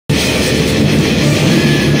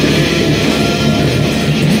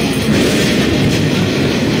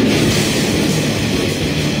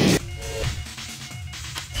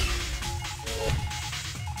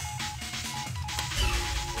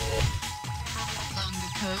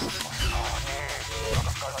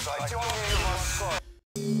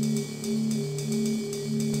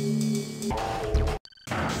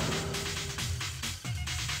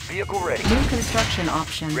Vehicle ready. New construction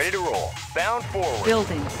options. Ready to roll. Bound forward.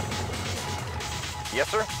 Building. Yes,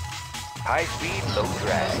 sir. High speed, low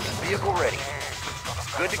drag. Vehicle ready.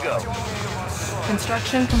 Good to go.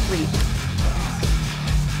 Construction complete.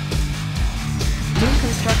 New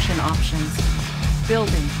construction options.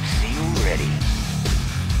 Building. Seal ready.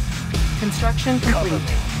 Construction Cover complete.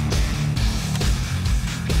 me.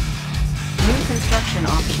 New construction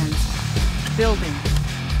options. Building.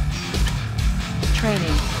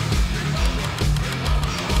 Training.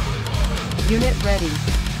 Unit ready.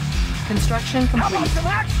 Construction How about complete. some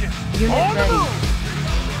action? Unit On the ready. move.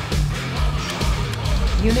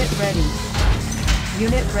 Unit ready.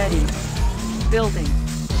 Unit ready. Building.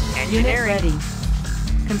 Unit Engineering. ready.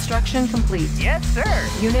 Construction complete. Yes, sir.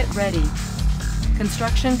 Unit ready.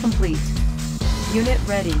 Construction complete. Unit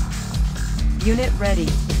ready. Unit ready.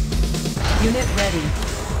 Unit ready.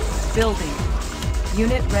 Building.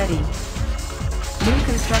 Unit ready. New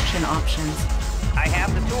construction options. I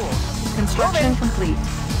have the tools. Construction complete.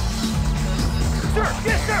 Sir,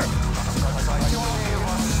 yes, sir.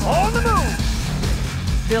 On the move.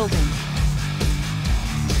 Building.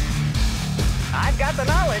 I've got the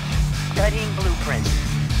knowledge. Studying blueprints.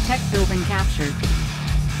 Tech building captured.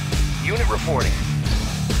 Unit reporting.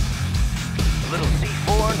 A little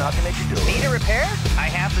C4 knocking at your door. Need a repair? I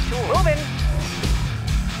have the tools. Moving.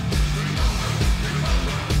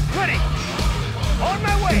 Ready. On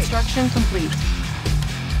my way. Construction complete.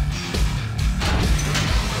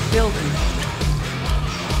 Building.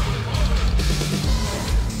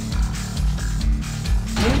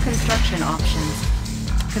 New construction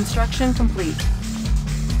options. Construction complete.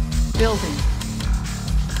 Building.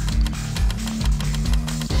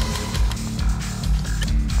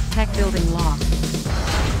 Tech building lost.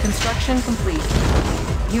 Construction complete.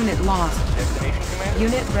 Unit lost. Destination command.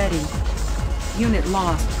 Unit ready. Unit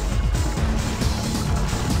lost.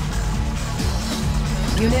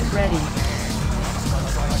 Unit ready.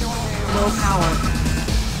 Low power.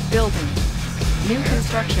 Building. New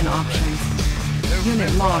construction options.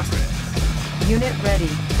 Unit lost. Unit ready.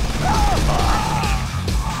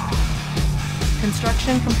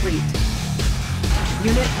 Construction complete.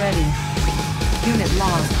 Unit ready. Unit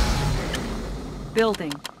lost.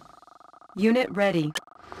 Building. Unit ready.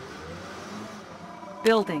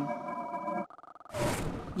 Building.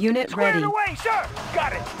 Unit Squared ready. away, sir.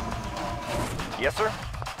 Got it. Yes, sir.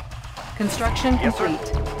 Construction Yes, sir.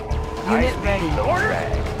 complete. High Unit speed, ready. low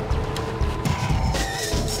drag.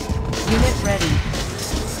 Unit ready.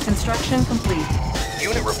 Construction complete.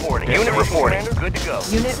 Unit reporting. Unit reporting. Good to go.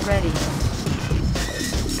 Unit ready.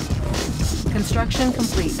 Construction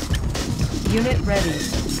complete. Unit ready.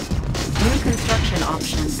 New construction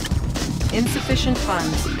options. Insufficient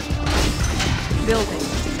funds. Building.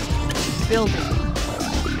 Building.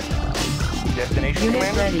 Destination Unit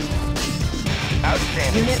commander. ready.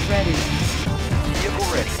 Outstanding. Unit ready. Vehicle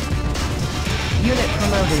ready. Unit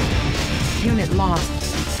promoted. Unit lost.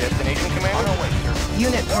 Destination commander. On our way, sir.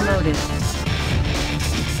 Unit promoted.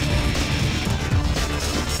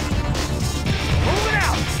 Moving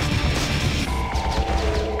out.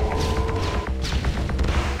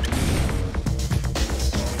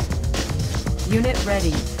 Unit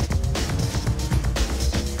ready.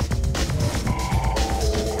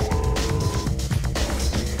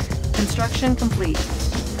 Construction complete.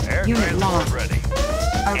 Unit lost. ready.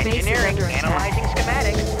 Our base is Engineering. under attack. Analyzing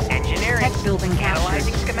schematics. Engineering. Tech building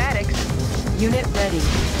Analyzing captured. schematics. Unit ready.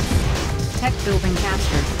 Tech building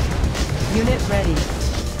captured. Unit ready.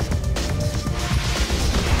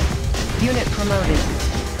 Unit promoted.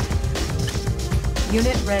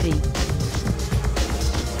 Unit ready.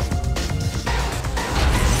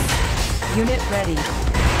 Unit ready.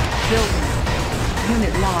 Building.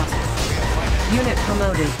 Unit lost. Unit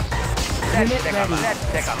promoted. Unit ready. Let's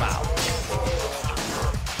take 'em out.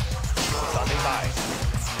 Standing by.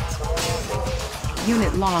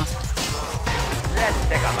 Unit lost. Let's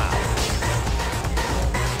take 'em out.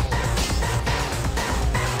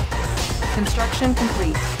 Construction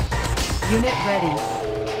complete. Unit ready.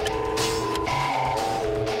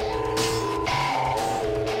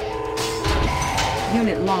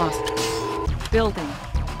 Unit lost. Building.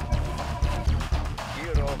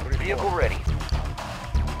 Vehicle ready.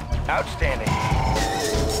 Outstanding.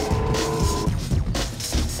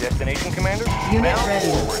 Destination commander. Unit Bound ready.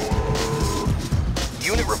 forward.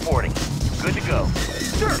 Unit reporting. Good to go.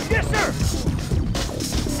 Sir, yes, sir.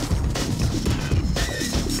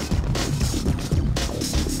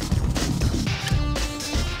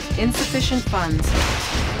 Insufficient funds.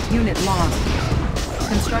 Unit lost.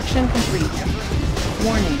 Construction complete.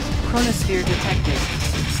 Warning, chronosphere detected.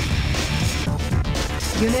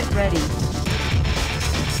 Unit ready.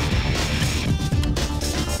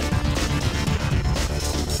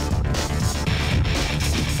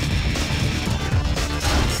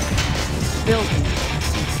 Building.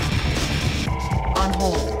 On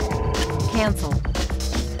hold. Cancel.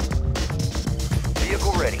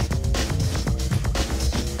 Vehicle ready.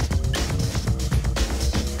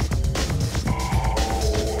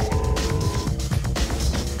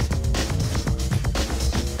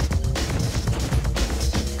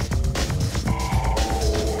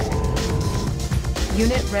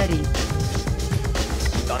 Unit ready.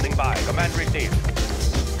 Standing by. Command received.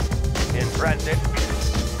 In transit.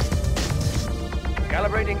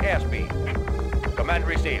 Calibrating airspeed. Command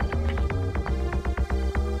received.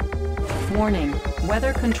 Warning,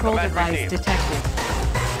 weather control Command device received. detected.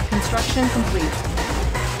 Construction complete.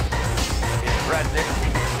 In transit.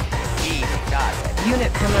 Easy target.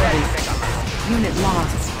 Unit promoted. Unit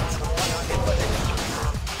lost.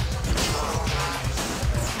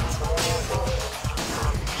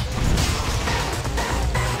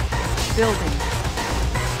 Building.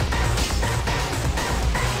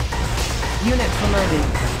 Unit promoted.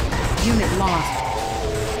 Unit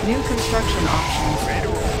lost. New construction options.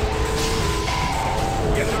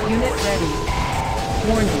 Unit ready.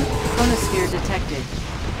 Warning, chronosphere detected.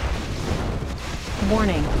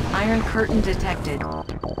 Warning, iron curtain detected.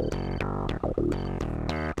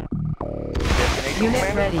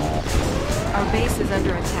 Unit ready. Our base is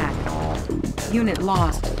under attack. Unit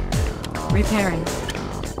lost. Repairing.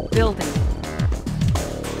 Building.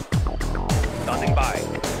 Standing by.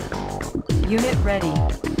 Unit ready.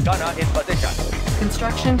 Gunner in position.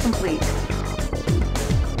 Construction complete.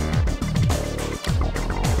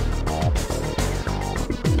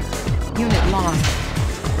 Unit lost.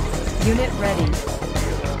 Unit ready.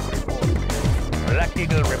 Black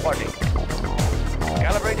Eagle reporting.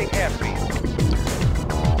 Calibrating airspeed.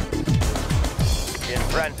 In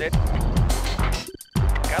transit.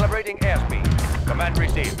 Calibrating airspeed. Command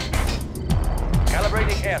received.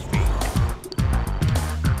 Calibrating airspeed.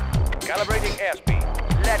 Calibrating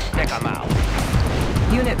airspeed. Let's take them out.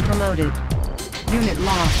 Unit promoted. Unit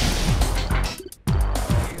lost.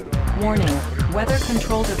 Warning, weather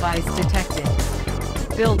control device detected.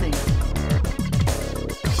 Building.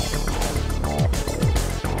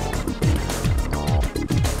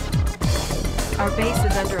 Our base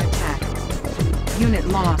is under attack. Unit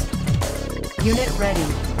lost. Unit ready.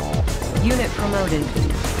 Unit promoted.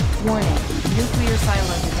 Warning, nuclear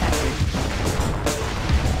silo detected.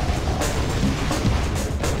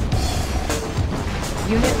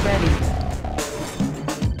 Unit ready.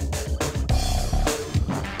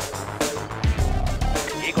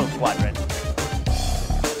 Eagle Squadron.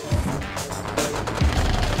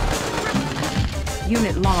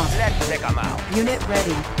 Unit lost. Let's take them out. Unit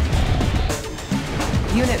ready.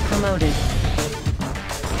 Unit promoted.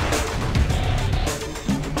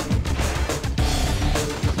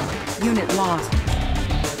 Unit lost.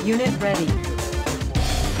 Unit ready.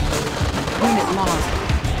 Unit lost.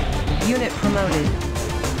 Unit promoted.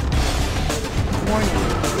 Warning,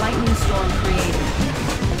 lightning storm created.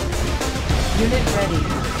 Unit ready.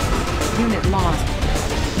 Unit lost.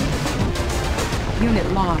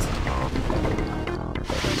 Unit lost.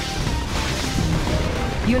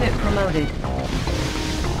 Unit promoted.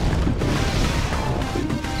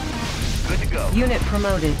 Good to go. Unit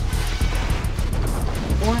promoted.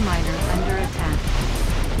 Ore miner under attack.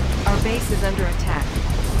 Our base is under attack.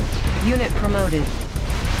 Unit promoted.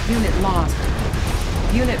 Unit lost.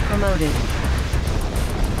 Unit promoted.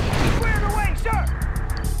 Squared away, sir!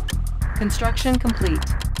 Construction complete.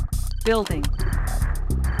 Building.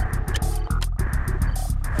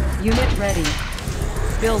 Unit ready.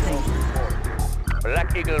 Building.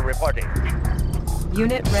 Black Eagle reporting.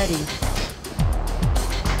 Unit ready.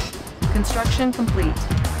 Construction complete.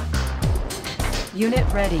 Unit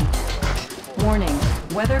ready. Warning,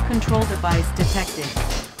 weather control device detected.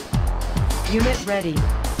 Unit ready.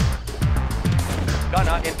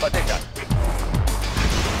 Gunner in position.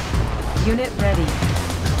 Unit ready.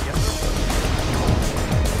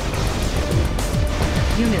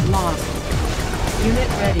 Unit lost. Unit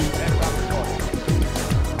ready.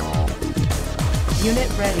 Unit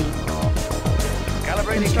ready.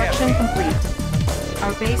 Calibrating Construction airspeed. complete.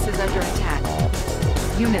 Our base is under attack.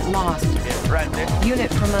 Unit lost. In transit.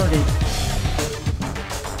 Unit promoted.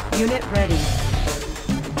 Unit ready.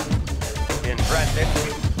 In transit.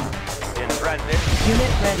 In transit.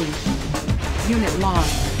 Unit ready. Unit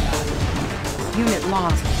lost. Unit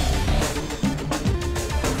lost.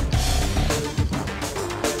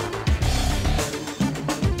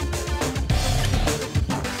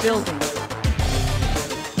 Building.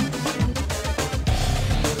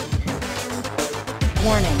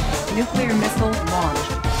 Warning, nuclear missile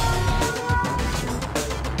launched.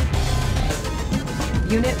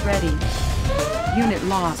 Unit ready. Unit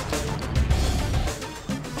lost.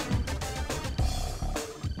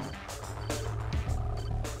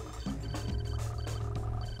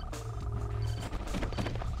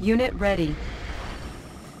 Unit ready.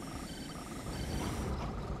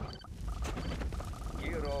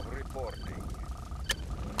 Gear of reporting.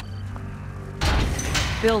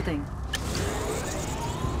 Building.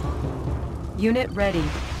 Unit ready.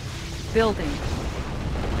 Building.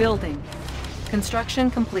 Building. Construction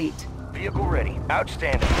complete. Vehicle ready.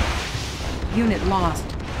 Outstanding. Unit lost.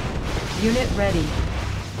 Unit ready.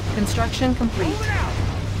 Construction complete.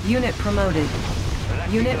 Unit promoted.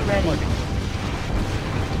 Unit ready.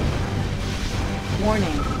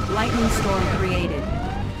 Warning, lightning storm created.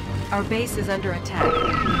 Our base is under attack.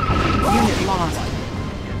 Unit lost.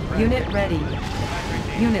 Unit ready.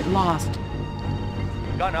 Unit lost.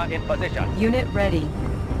 Gunner in position. Unit ready.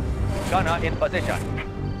 Gunner in position.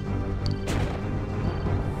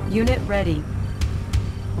 Unit ready.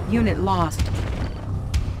 Unit lost.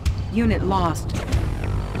 Unit lost.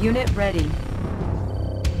 Unit ready.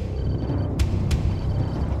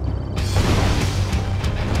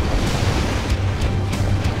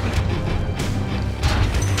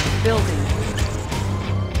 Building.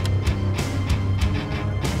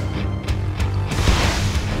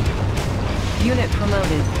 Unit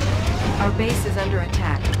promoted. Our base is under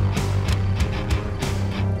attack.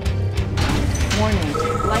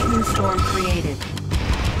 Warning, lightning storm created.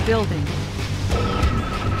 Building.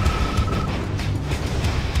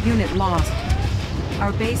 Unit lost.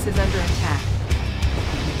 Our base is under attack.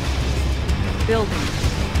 Building.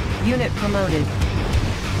 Unit promoted.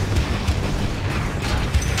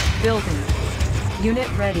 Building. Unit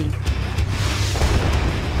ready.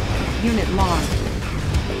 Unit lost.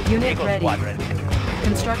 Unit Eagle ready. Squadron.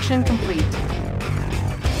 Construction complete.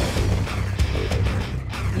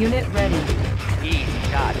 Unit ready. Easy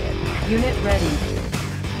target. Unit ready.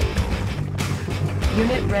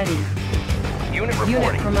 Unit ready. Unit Unit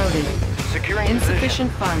reporting. promoted. Securing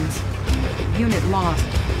Insufficient funds. Unit lost.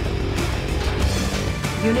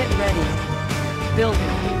 Unit ready.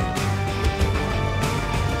 Building.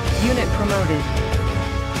 Unit promoted.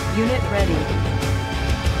 Unit ready.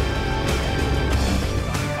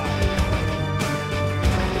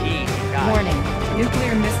 position. Easy target. Warning.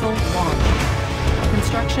 Nuclear missile launched.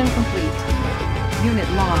 Construction complete. Unit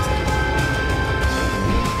lost.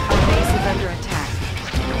 Our base is under attack.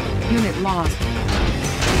 Unit lost.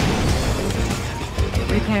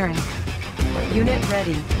 Repairing. Unit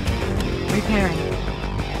ready. Repairing.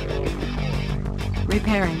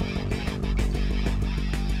 Repairing.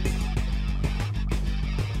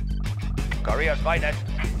 Korea's finest.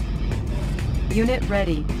 Unit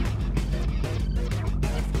ready.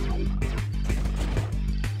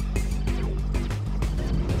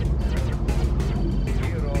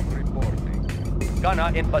 Gear of reporting.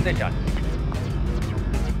 Gunner in position.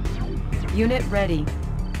 Unit ready.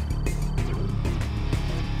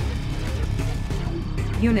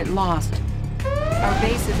 Unit lost. Our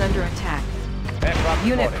base is under attack. Aircraft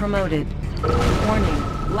Unit reporting. promoted.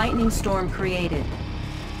 Warning. Lightning storm created.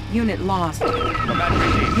 Unit lost. Command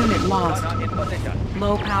received. Unit lost. Gunner in position.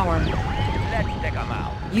 Low power. Let's take them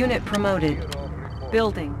out. Unit promoted.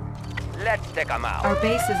 Building. Let's take them out. Our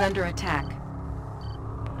base is under attack.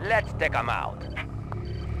 Let's take them out.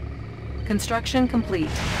 Construction complete.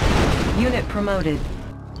 Unit promoted.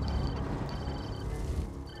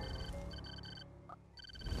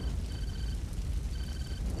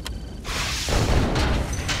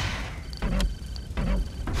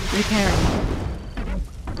 Repairing.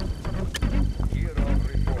 Gear of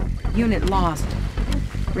reporting. Unit lost.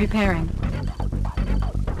 Repairing.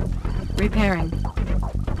 Repairing.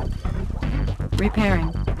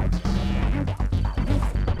 Repairing.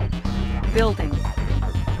 Building.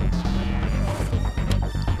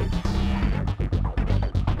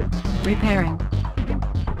 Repairing.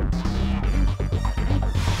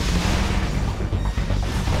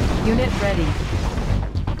 Unit ready.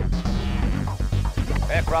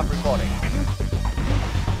 Aircraft reporting.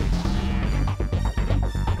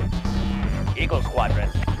 Eagle Squadron.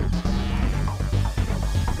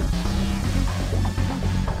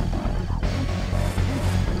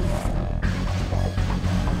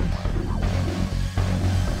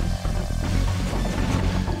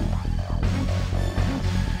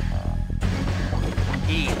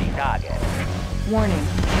 Easy target. Warning.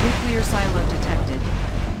 Nuclear silo detected.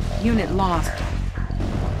 Unit lost.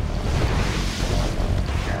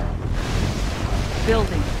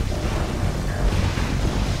 Building.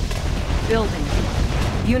 Building.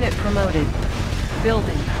 Unit promoted.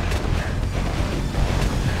 Building.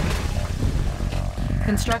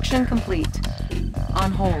 Construction complete. On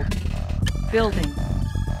hold. Building.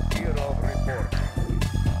 Year of report.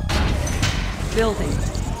 Building.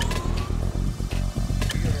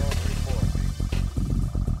 Year of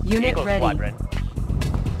report. Unit Eagle ready. Squadron.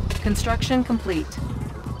 Construction complete.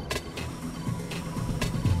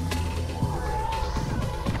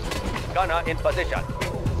 Gunner in position.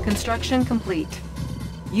 Construction complete.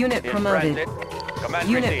 Unit In promoted. transit. Command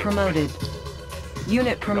Unit received. promoted.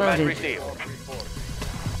 Unit Command promoted. received.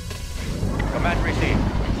 Command received.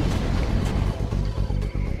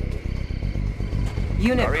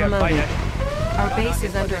 Unit Hurry up, promoted. pilot. Our base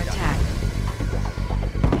is under attack.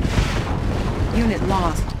 Unit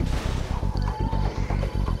lost.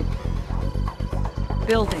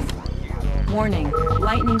 Building. Warning.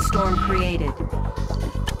 Lightning storm created.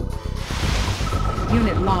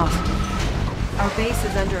 Unit lost. Our base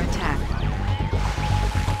is under attack.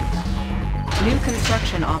 New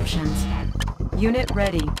construction options. Unit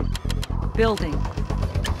ready. Building.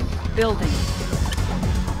 Building.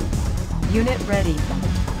 Unit ready.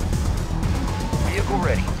 Vehicle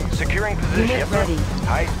ready. Securing position. Unit Yes, sir. ready.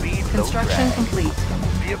 High speed, low Construction drag. complete.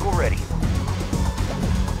 Vehicle ready.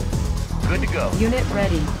 Good to go. Unit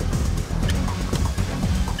ready.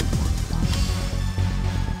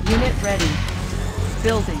 Unit ready.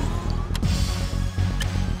 Building.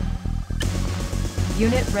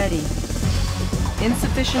 Unit ready.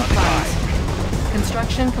 Insufficient funds.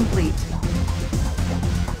 Construction complete.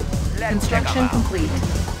 Let's Construction check 'em out. complete.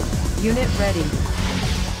 Unit ready.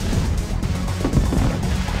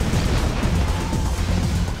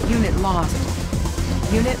 Unit lost.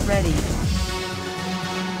 Unit ready.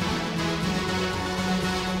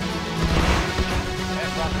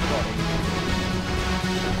 Aircraft reporting.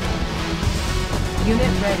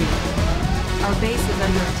 Unit ready. Our base is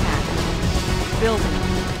under attack. Building.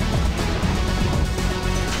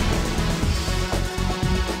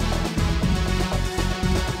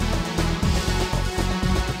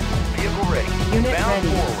 Vehicle ready. Unit Bound ready.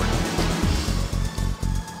 forward.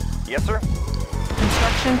 Yes, sir.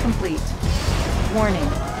 Construction complete. Warning.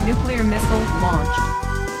 Nuclear missile launched.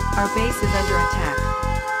 Our base is under attack.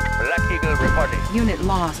 Black Eagle reporting. Unit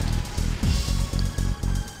lost.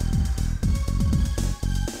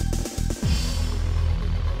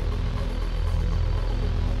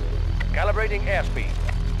 Calibrating airspeed.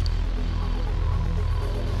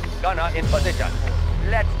 Gunner in position.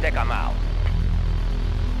 Let's take 'em out.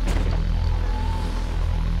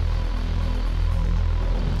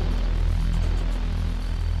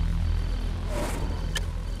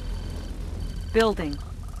 Building.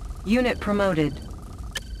 Unit promoted.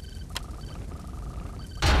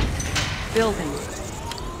 Building.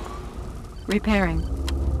 Repairing.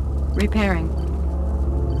 Repairing.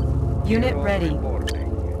 Unit Year of ready.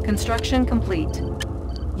 reporting. Construction complete.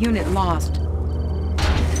 Unit lost.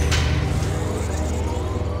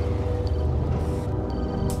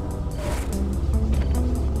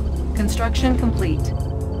 Construction complete.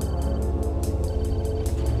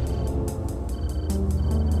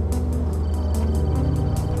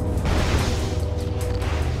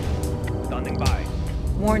 Standing by.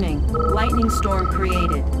 Warning. Lightning storm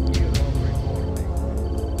created.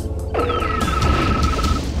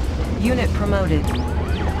 Unit promoted.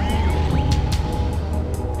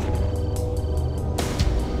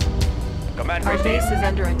 Command Our received. base is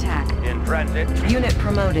under attack. In transit. Unit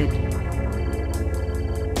promoted.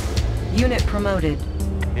 Unit promoted.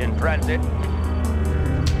 In transit.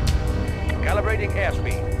 Calibrating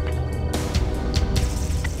airspeed.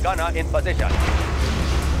 Gunner in position.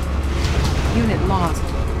 Unit lost.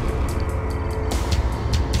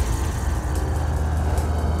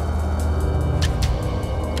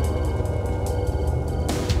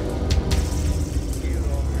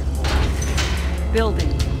 Building.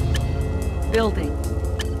 Building.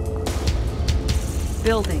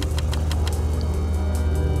 Building.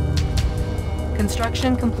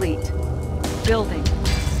 Construction complete. Building.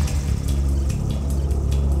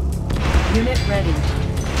 Unit ready.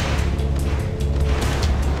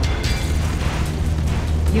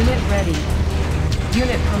 Unit ready.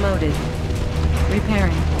 Unit promoted.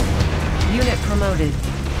 Repairing. Unit promoted.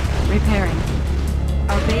 Repairing.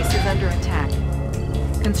 Our base is under attack.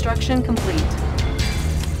 Construction complete.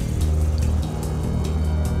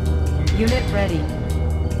 Unit ready.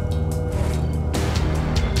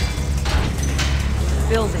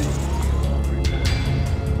 Building.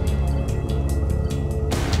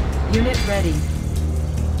 Unit ready.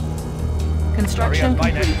 Construction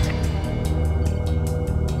Hurry up, complete.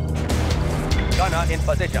 Gunner Gunner in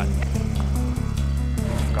position.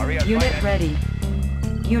 Korea's Unit finest. ready.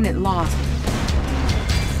 Unit lost.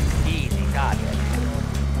 Easy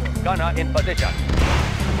target. Gunner in position.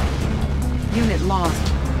 Unit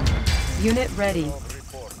lost. Unit ready.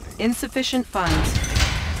 Insufficient funds.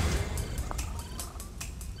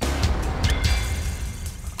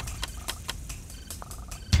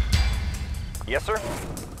 Yes, sir.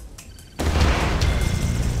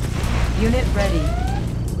 Unit ready.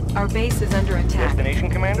 Our base is under attack. Destination,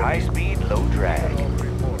 Commander. High speed, low drag.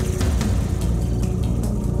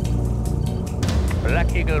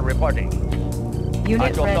 Black Eagle reporting. Unit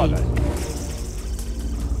At your ready. orders.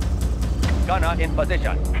 Gunner in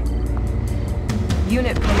position.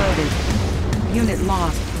 Unit promoted. Unit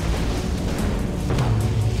lost.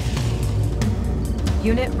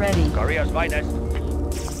 Unit ready. Korea's finest.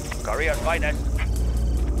 Korea's finest.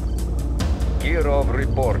 Kirov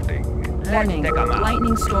reporting. Warning. take 'em out.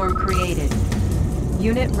 Lightning storm created.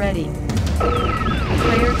 Unit ready.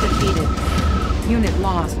 Player defeated. Unit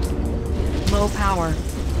lost. Low power.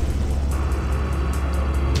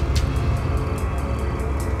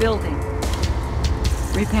 Building.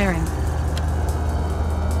 Repairing.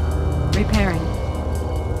 Repairing.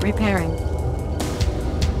 Repairing.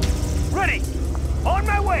 Ready! On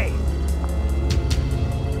my way!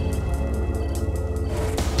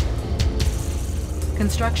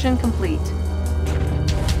 Construction complete.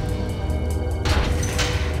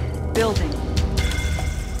 Building.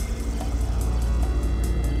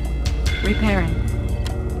 Repairing.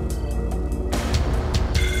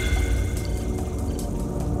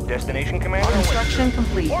 Destination, Commander. Construction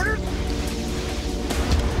complete. Orders?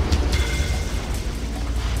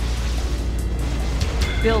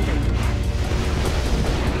 Building.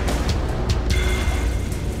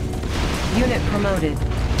 Unit promoted.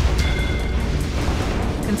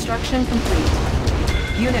 Construction complete.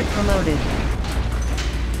 Unit promoted.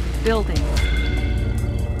 Building.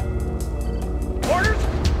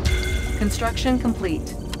 Orders? Construction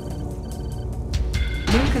complete.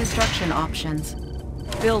 New construction options.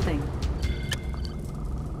 Building.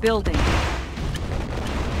 Building.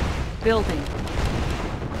 Building.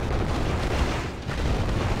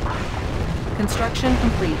 Construction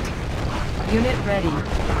complete. Unit ready.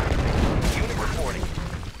 Unit reporting.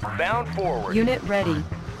 Bound forward. Unit ready.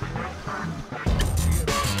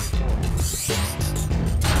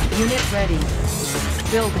 Unit ready.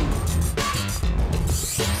 Building.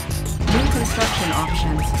 New construction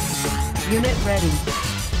options. Unit ready.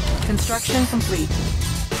 Construction complete.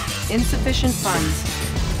 Insufficient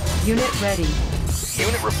funds. Unit ready.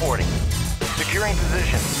 Unit reporting. Securing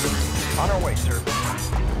position. On our way, sir.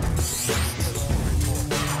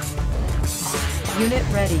 Unit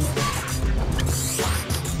ready.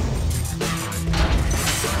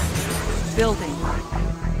 Building.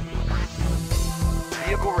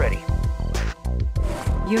 Vehicle ready.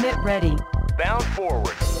 Unit ready. Bound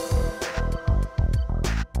forward.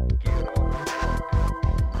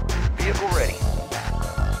 Vehicle ready.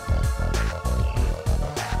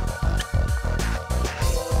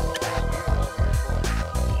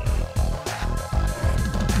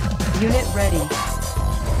 Unit ready.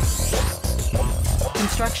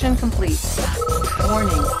 Construction complete.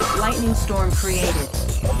 Warning, lightning storm created.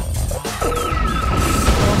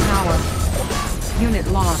 Low power. Unit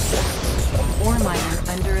lost. Ore miner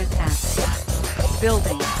under attack.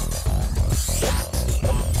 Building.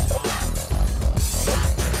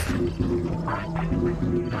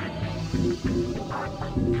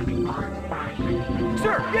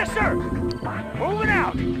 Sir, yes, sir. Moving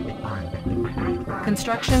out.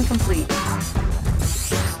 Construction complete.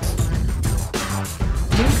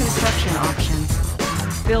 New construction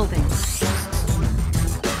options. Building.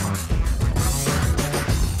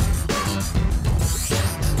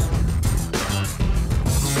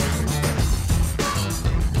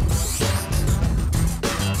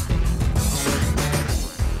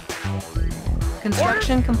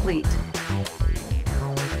 Construction complete.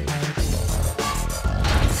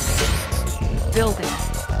 Building.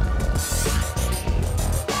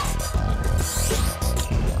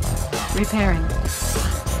 Repairing.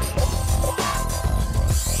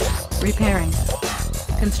 Repairing.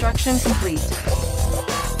 Construction complete.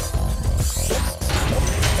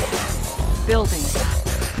 Building.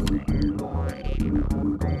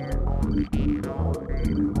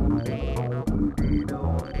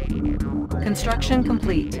 Construction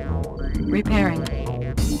complete. Repairing.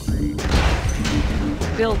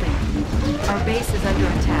 Building. Our base is under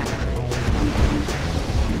attack.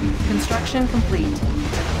 Construction complete.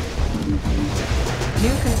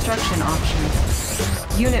 New construction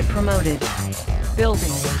options. Unit promoted.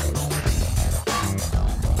 Building.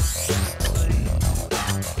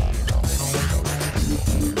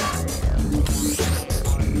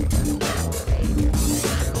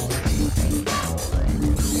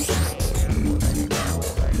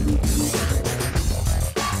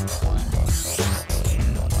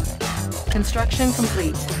 Construction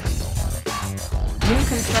complete. New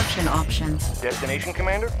construction options. Destination,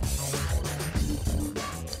 Commander?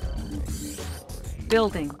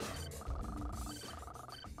 Building.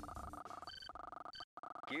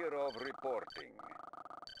 Kirov reporting.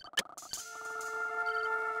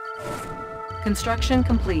 Construction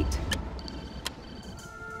complete.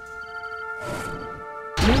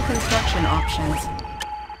 New construction options.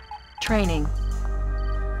 Training.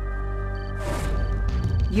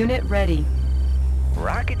 Unit ready.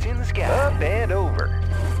 Rockets in the sky. Up and over.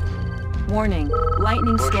 Warning,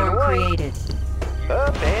 lightning Pushing storm away. created.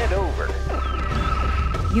 Up and over.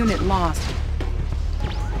 Unit lost.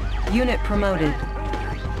 Unit promoted.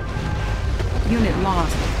 Unit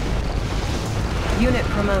lost. Unit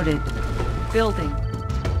promoted. Building.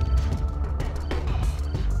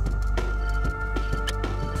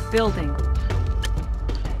 Building.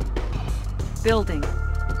 Building.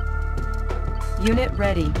 Unit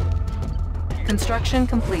ready. Construction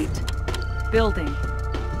complete. Building.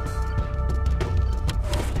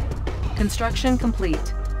 Construction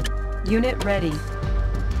complete. Unit ready.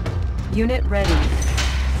 Unit ready.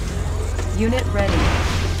 Unit ready.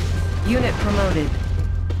 Unit promoted.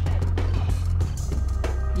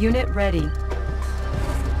 Unit ready.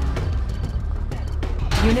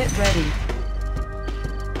 Unit ready.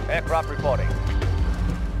 Aircraft reporting.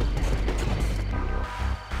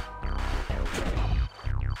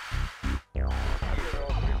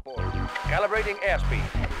 Calibrating airspeed.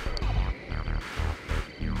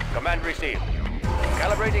 Command received.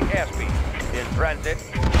 Calibrating airspeed. In transit.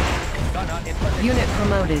 Gunner in position. Unit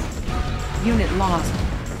promoted. Unit lost.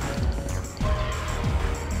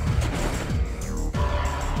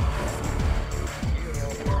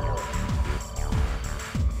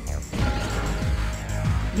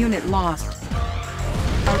 Unit lost.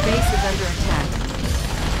 Our base is under attack.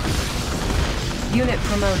 Unit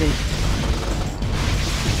promoted.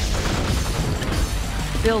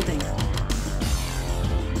 Building.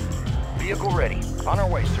 Vehicle ready. On our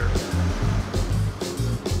way, sir.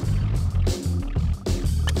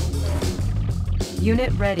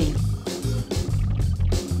 Unit ready.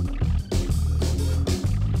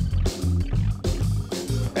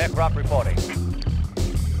 Aircraft reporting.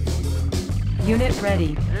 Unit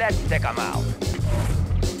ready. Let's take them out.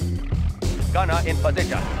 Gunner in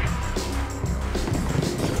position.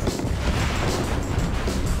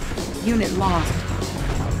 Unit lost.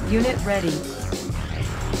 Unit ready.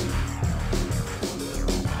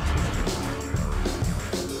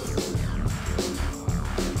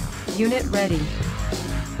 Unit ready.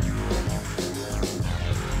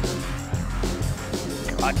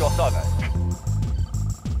 At your service.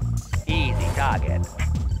 Easy target.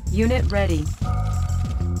 Unit ready.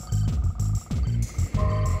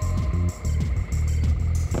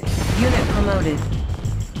 Unit promoted.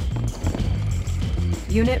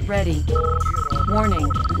 Unit ready. Warning,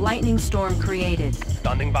 lightning storm created.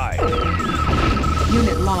 Standing by.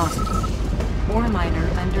 Unit lost. Ore miner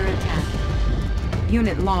under attack.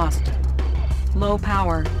 Unit lost. Low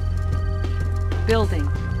power. Building.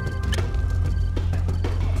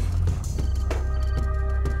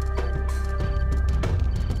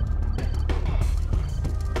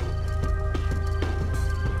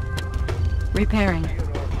 Repairing.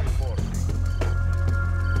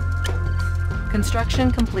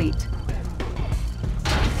 Construction complete.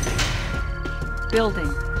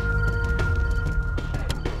 Building.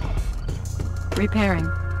 Repairing.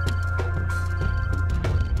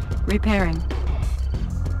 Repairing.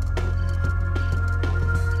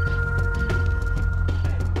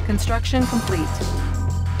 Construction complete.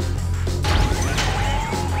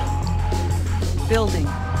 Building.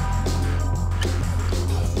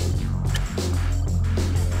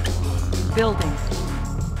 Building.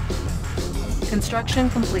 Construction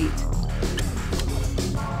complete.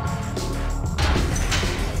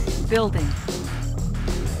 Building.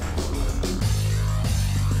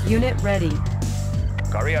 Unit ready.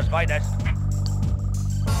 Korea's finest.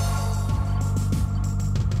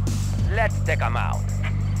 Let's take them out.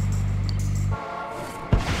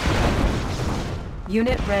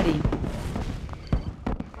 Unit ready.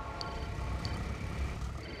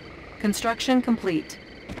 Construction complete.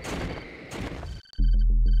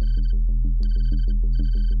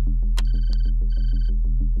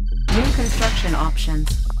 New construction options.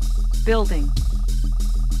 Building.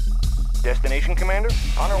 Destination, Commander?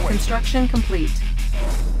 On our way. Construction complete.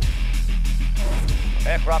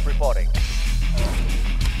 Aircraft reporting.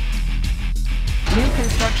 New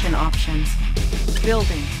construction options.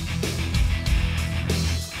 Building.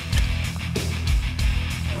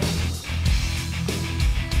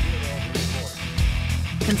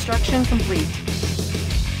 Construction complete.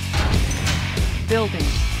 Building.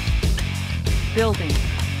 Building.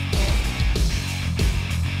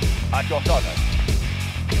 At your orders.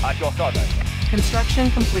 At your orders.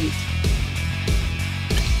 Construction complete.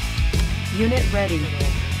 Unit ready.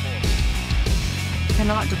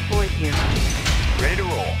 Cannot deploy here. Ready to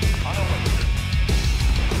roll.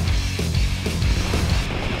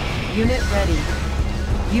 Unit ready.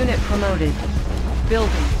 Unit promoted.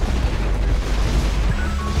 Building.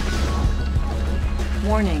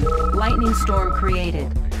 Warning. Lightning storm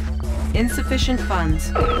created. Insufficient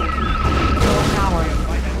funds. Low power.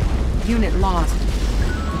 Unit lost.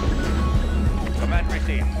 Command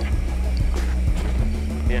received.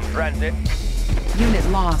 In transit. Unit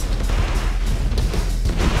lost.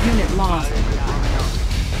 Unit lost.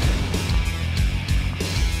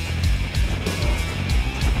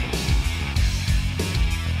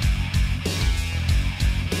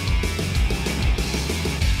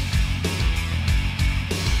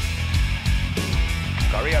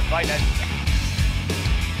 Career finance.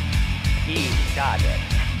 E started.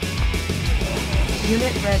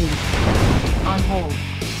 Unit ready. On hold.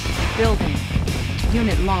 Building.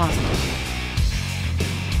 Unit lost.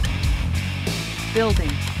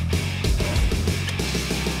 Building.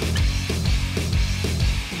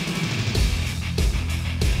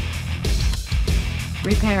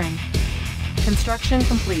 Repairing. Construction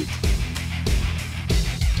complete.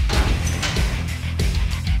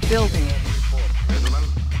 Building. Gentlemen,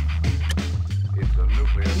 it's a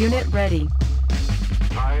nuclear Unit device. ready.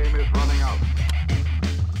 Time is running out.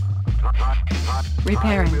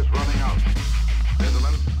 Repairing. Time is running out.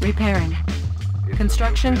 Gentlemen, Repairing. it's a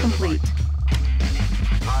Construction nuclear complete.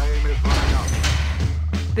 device. Time is running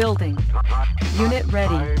out. Building. Unit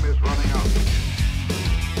ready. Time is running out.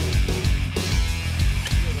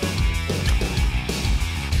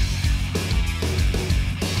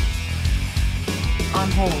 On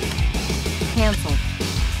hold. Cancelled.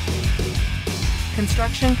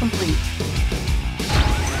 Construction complete.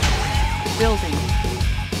 Building.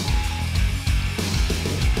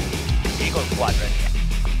 Eagle Squadron.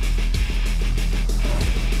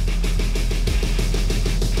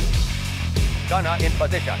 Gunner in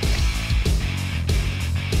position.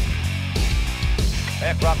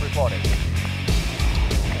 Aircraft reporting.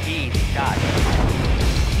 E started.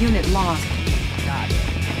 Unit lost. Started.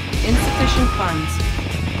 Insufficient funds.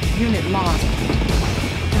 Unit lost.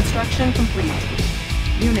 Construction complete.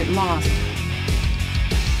 Unit lost.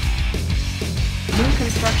 New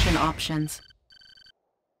construction options.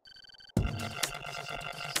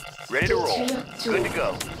 Ready to roll. Good to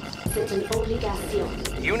go. C'est une obligation.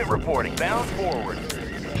 Unit reporting. Bound forward.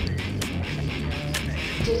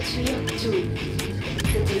 Détruire tout.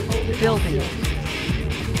 C'est une obligation. Building.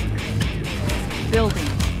 Building.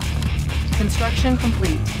 Construction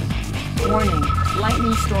complete. Warning.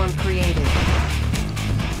 Lightning storm created.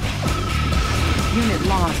 Unit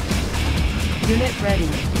lost. Unit ready.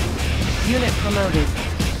 Unit promoted.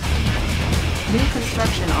 New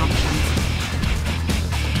construction options.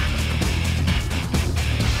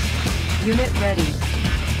 Unit ready.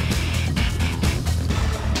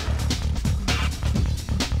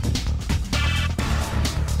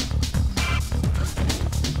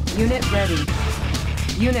 Unit ready.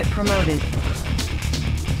 Unit promoted.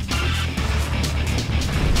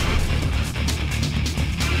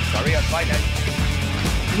 Career finance.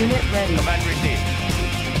 Unit ready. Command received.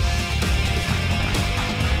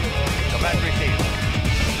 Command received.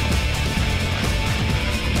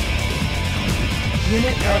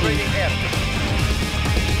 Unit ready. Calibrating air.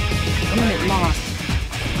 Unit lost.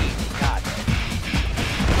 Started.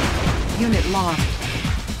 Unit lost.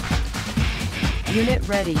 Unit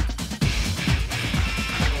ready.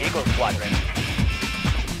 Eagle Squadron.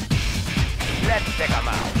 Let's take them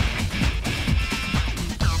out.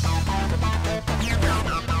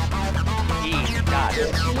 E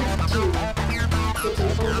started. Détruire tout. C'est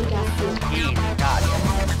une obligation. E started.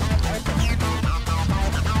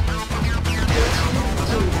 Détruire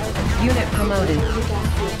tout. Unit promoted.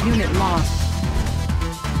 Obligation. Unit lost.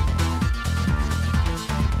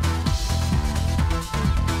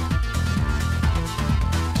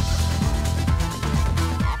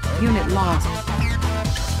 Unit lost.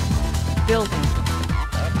 Building.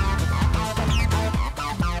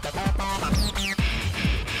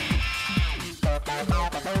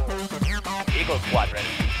 Eagle Squadron.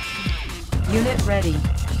 Unit ready.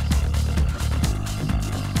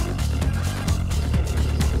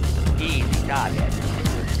 E started.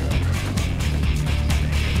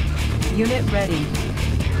 Unit ready.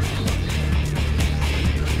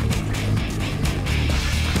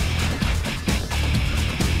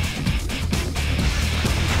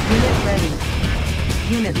 Unit ready.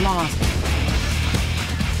 Unit lost.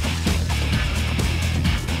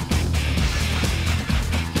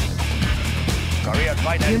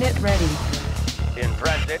 Finance. Unit ready. In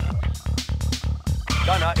transit.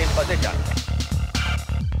 Gunner in position.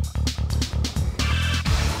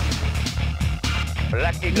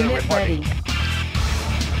 Black Eagle Unit reporting. ready.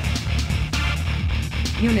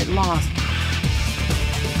 Unit lost.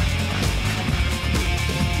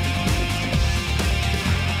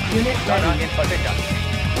 Unit Gunner ready. in position.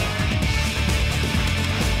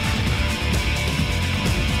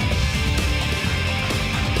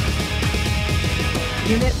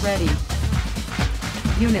 Unit ready.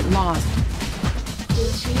 Unit lost.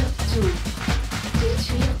 Patriot 2.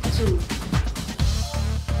 Patriot 2.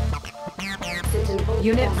 Set an open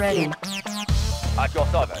Unit gas ready. gate. At your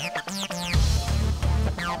service.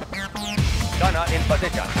 Gunner in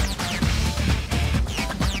position.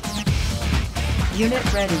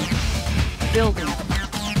 Unit ready. Building.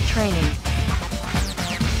 Training.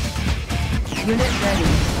 Unit ready.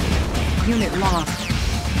 Unit lost.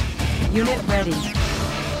 Unit ready.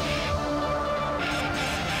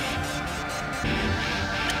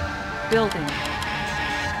 Building.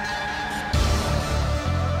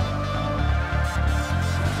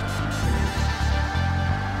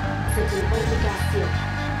 Set an open gas gate.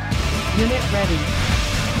 Unit ready.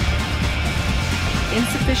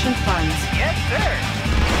 Insufficient funds. Yes, sir.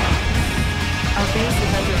 Our base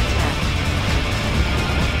is under attack.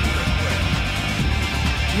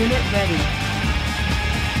 Unit ready.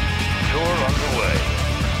 Tour underway.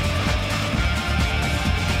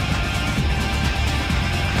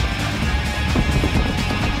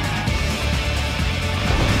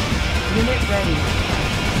 Unit ready.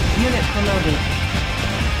 Unit promoted.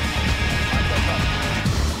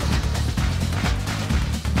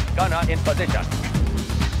 Gunner in position.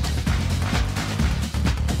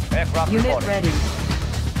 Aircraft Unit reporting. ready.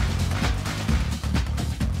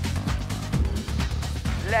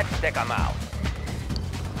 Let's take them out.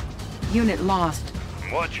 Unit lost.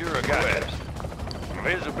 What's your request?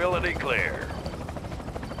 Visibility clear.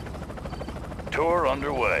 Tour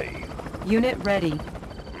underway. Unit ready.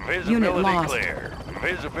 Visibility lost. clear.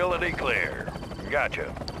 Visibility clear.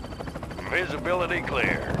 Gotcha. Visibility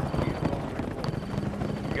clear.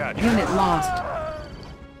 Gotcha. Unit lost.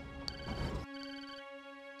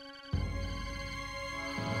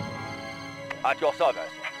 At your service.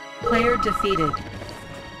 Player defeated.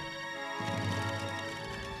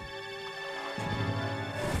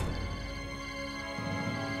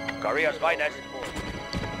 Korea's finest.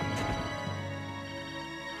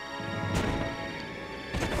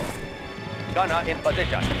 Gunner in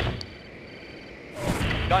position.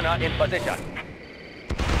 Gunner in position.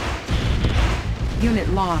 Unit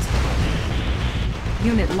lost.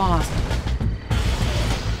 Unit lost.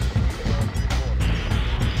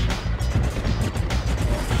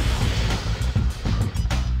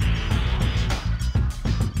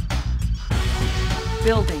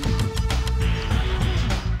 Building.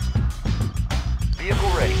 Vehicle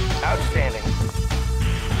ready. Outstanding.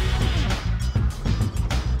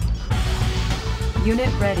 Unit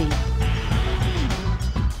ready.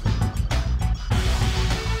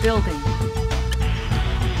 Building.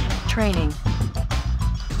 Training.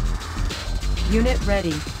 Unit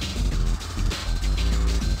ready.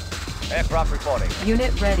 Aircraft reporting.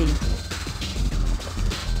 Unit ready.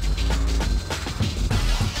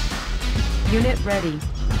 Unit ready.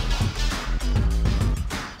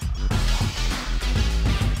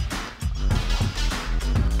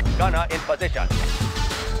 Gunner in position.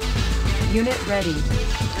 Unit ready.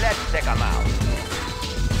 Let's take them out.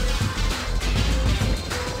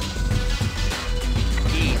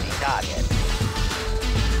 Easy target.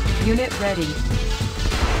 Unit ready.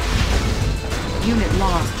 Unit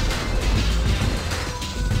lost.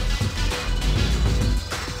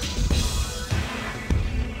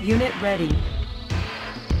 Unit ready.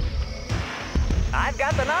 I've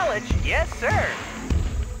got the knowledge. Yes, sir.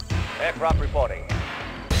 Aircraft reporting.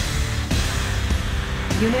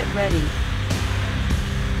 Unit ready.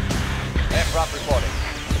 Aircraft reporting.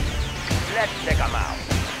 Let's take them out.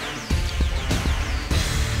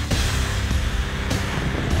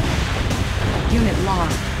 Unit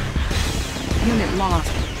lost. Unit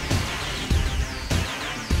lost.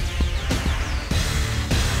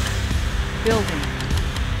 Building.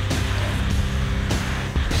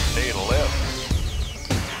 Need a lift.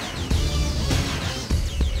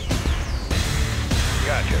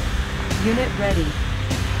 Gotcha. Unit ready.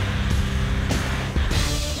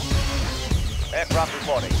 Aircraft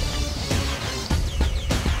reporting.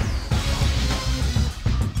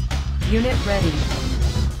 Unit ready.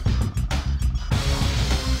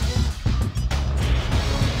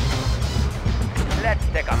 Let's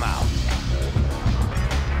take them out.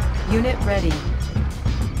 Unit ready.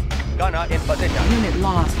 Gunner in position. Unit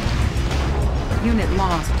lost. Unit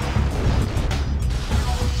lost.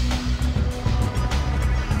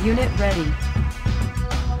 Unit ready.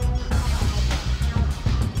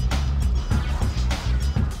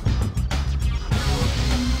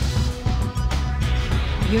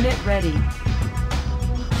 Unit ready.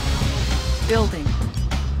 Building.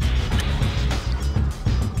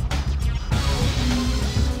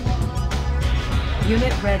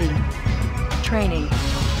 Unit ready. Training.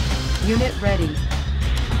 Unit ready.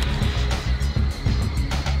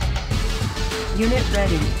 Unit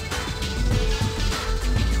ready.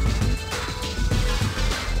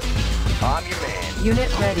 I'm your man.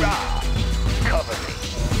 Unit ready. Hoorah! Cover me.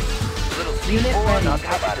 Little C4 Unit ready. knock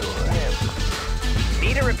out the door.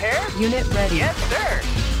 Need a repair? Unit ready. Yes, sir.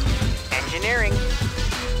 Engineering.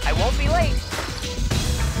 I won't be late.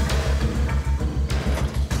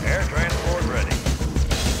 Air transport ready.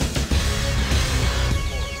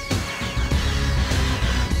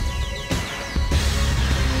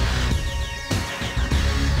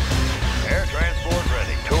 Air transport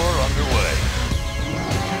ready. Tour underway.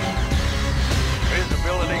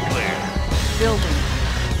 Visibility clear. Building.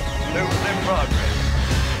 Maneuvers in progress.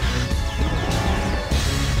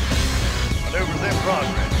 Maneuvers in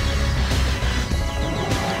progress.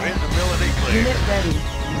 Visibility clear. Unit ready.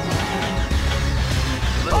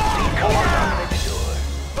 Little C4 knock at the door.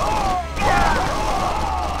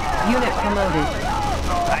 Unit promoted.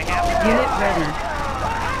 I have the Unit ready.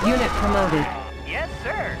 Unit promoted. Yes,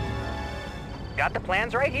 sir. Got the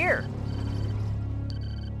plans right here.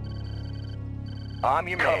 I'm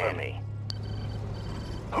your man. Cover me.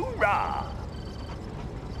 Hoorah!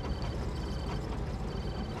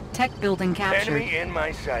 Tech building captured. Enemy in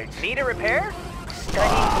my sights. Need a repair?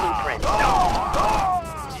 Studying blueprints.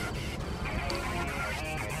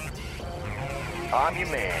 I'm your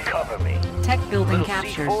man. Cover me. Tech building Little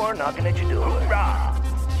captured. C4 knocking at your door. Hoorah!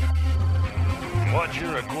 What's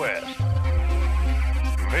your request?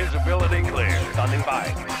 Visibility clear. Standing by.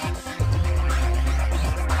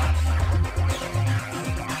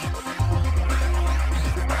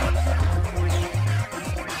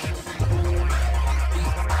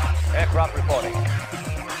 Aircraft reporting.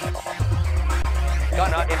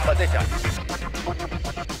 Gunner in position.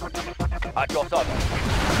 At your service.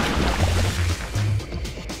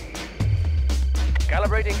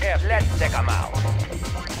 Calibrating air. Let's take them out.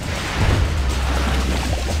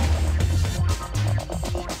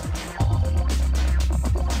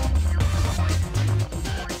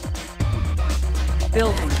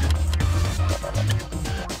 Building.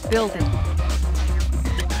 Building.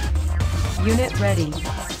 Unit ready.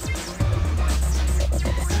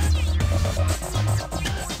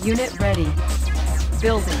 Unit ready.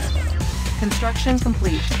 Building. Construction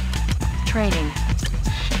complete. Training.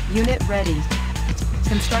 Unit ready.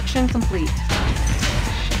 Construction complete.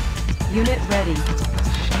 Unit ready.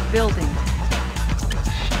 Building.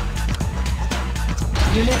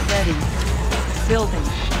 Unit ready. Building.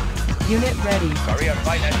 Unit ready. Career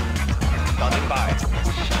finance. Standing by.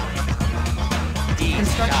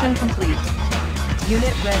 Construction complete.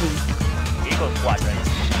 Unit ready. Eagle Squadron.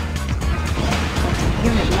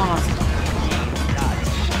 Unit lost.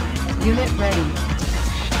 Unit ready.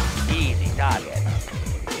 Easy target.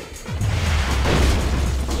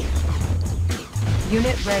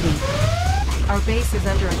 Unit ready. Our base is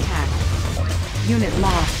under attack. Unit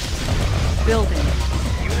lost. Building.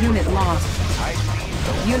 Unit lost.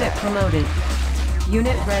 Unit promoted.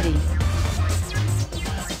 Unit ready.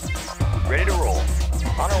 Ready to roll.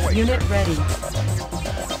 On our way. Unit ready.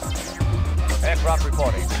 Aircraft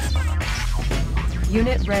reporting.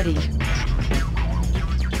 Unit ready.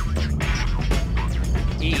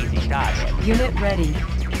 Easy target. Unit ready.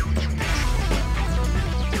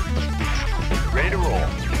 Ready to roll.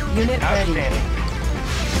 Unit ready. Outstanding.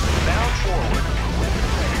 Bound forward.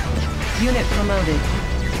 Unit promoted.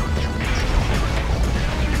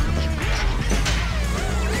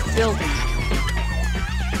 Building.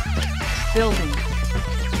 Building.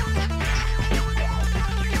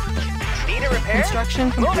 Need a repair?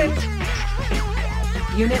 Construction complete. Moving.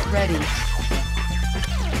 Unit ready.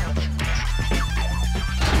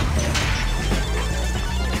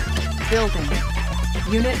 Building.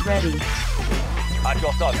 Unit ready. At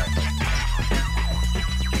your service.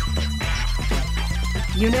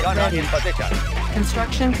 Unit Gunner ready. in position.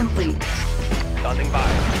 Construction complete. Standing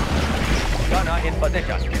by. Gunner in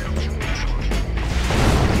position.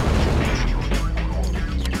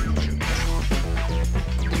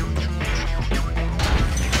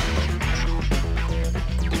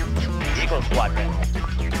 Eagle Squadron.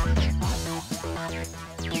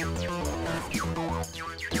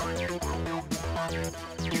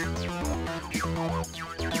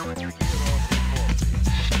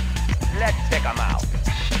 take 'em out.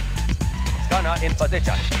 Gunner in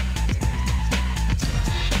position.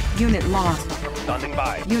 Unit lost. Standing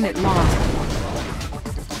by. Unit lost.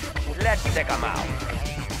 Let's take 'em out.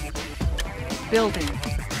 Building.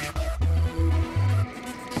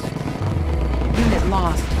 Unit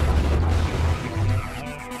lost.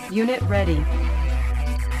 Unit ready.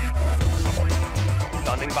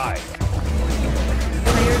 Standing by.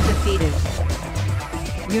 Player defeated.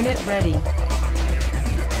 Unit ready.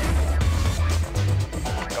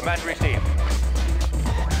 Command received.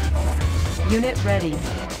 Unit ready.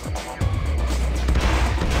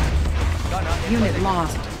 Gunner in Unit position.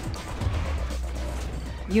 lost.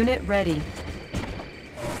 Unit ready.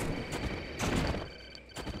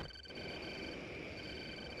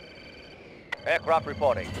 Aircraft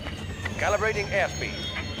reporting. Calibrating airspeed.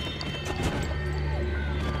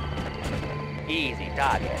 Easy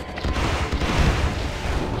target.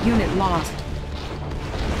 Unit lost.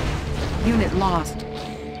 Unit lost.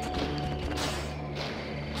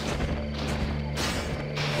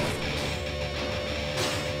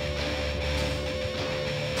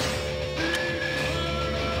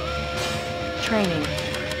 Training.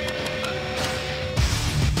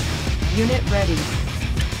 Unit ready.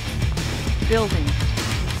 Building.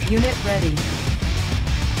 Unit ready.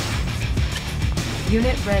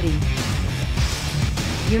 Unit ready.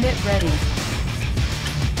 Unit ready.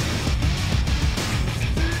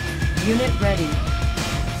 Unit ready.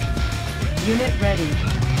 Unit ready.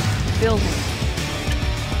 Building.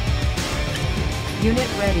 Unit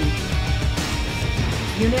ready.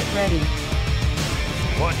 Unit ready.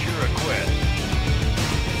 What's your request?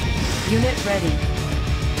 Unit ready.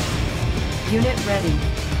 Unit ready.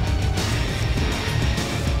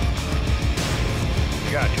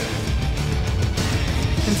 Gotcha.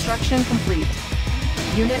 Construction complete.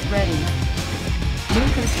 Unit ready. New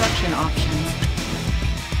construction options.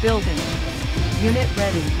 Building. Unit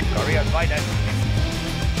ready. Korean fighter.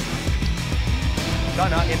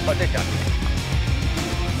 Gunner in position.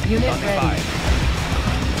 Unit Standing by. ready.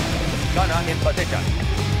 Gunner in position.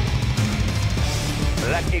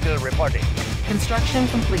 Black Eagle reporting. Construction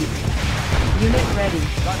complete. Unit ready.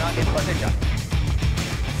 Gunner in position.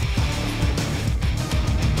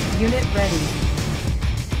 Unit ready.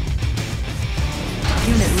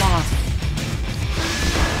 Unit lost.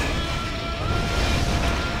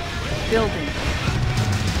 Building.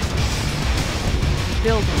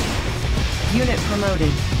 Building. Unit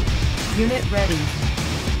promoted. Unit ready.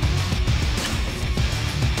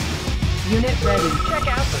 Unit ready. Check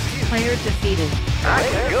out the view. Player defeated. I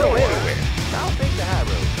can go anywhere. I'll take the high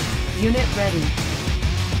road. Unit ready.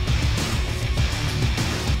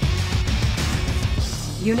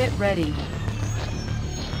 Unit ready.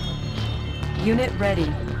 Unit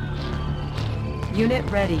ready. Unit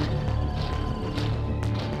ready.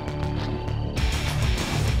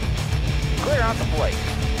 Clear out the place.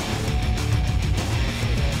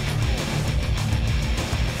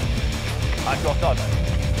 At your service.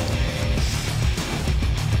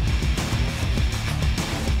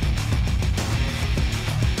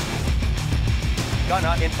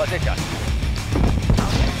 Gunner in position.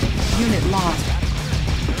 Unit lost.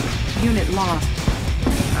 Unit lost.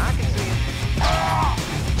 I can see it.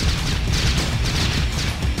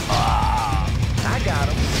 I got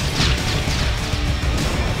him.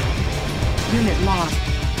 Unit lost.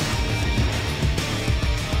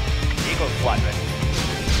 Eagle Squadron.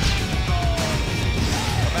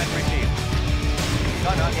 Command received.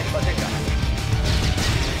 Gunner in position.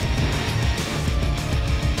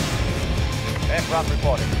 Aircraft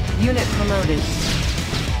reporting. Unit promoted.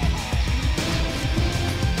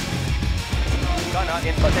 Gunner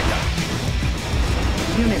in position.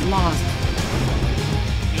 Unit lost.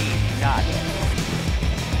 Easy target.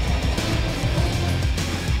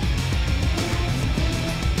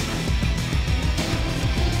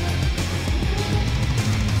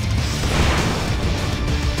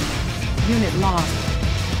 Unit lost.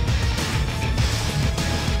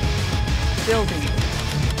 Building.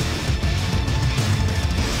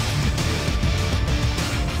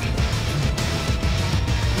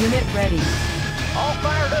 Unit ready. All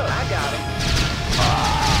fired up. I got him.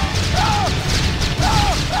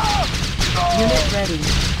 Unit ready.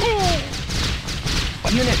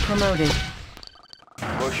 Unit promoted.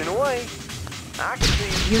 Pushing away. I can see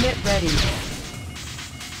him. Unit ready.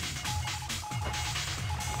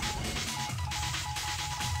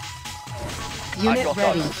 Unit your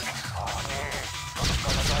ready. service.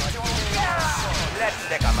 Let's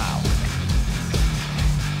take him out.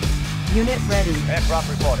 Unit ready. Aircraft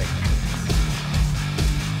reporting.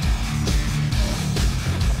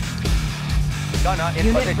 Gunner in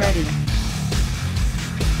Unit position. ready.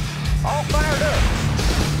 All fired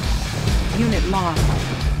up. Unit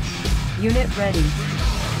lost. Unit ready.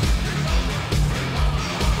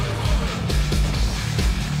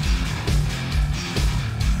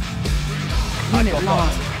 Unit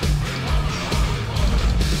lost.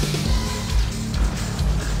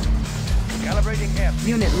 Calibrating F.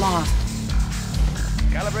 Unit lost.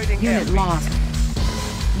 Calibrating Unit F. lost.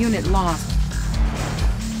 Unit lost.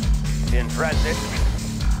 In transit.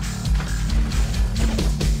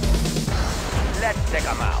 Let's take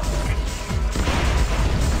them out.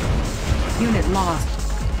 Unit lost.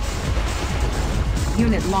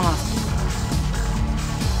 Unit lost.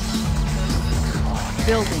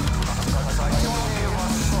 Building.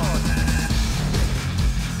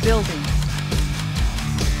 Building.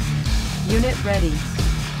 Unit ready.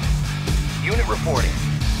 Unit reporting.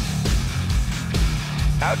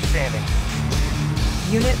 Outstanding.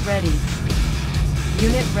 Unit ready.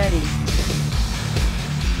 Unit ready.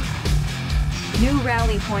 New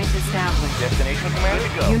rally point established. Destination commander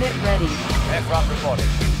to go. Unit ready. Aircraft reporting.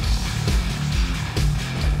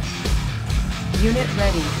 Unit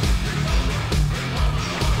ready.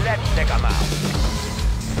 Let's take them out.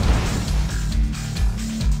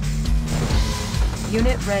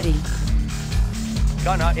 Unit ready.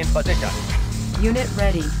 Gunner in position. Unit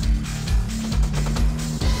ready.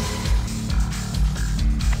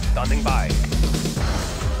 Standing by.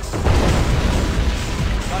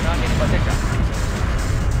 Gunner in position.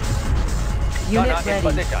 Unit Gunner in ready.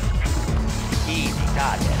 position. Easy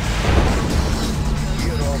target.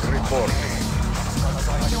 Unit reporting.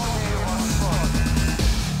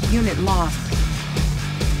 Unit lost.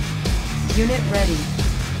 Unit ready.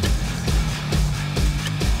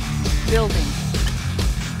 Building.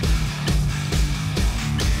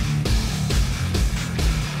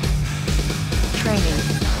 Training.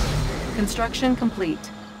 Construction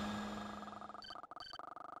complete.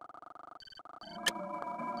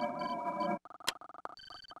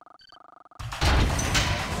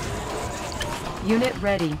 Unit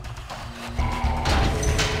ready.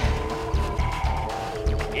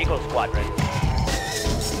 Eagle Squadron.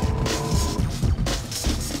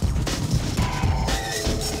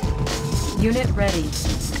 Unit ready.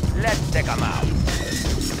 Let's take them out.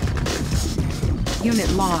 Unit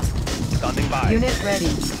lost. Standing by. Unit ready.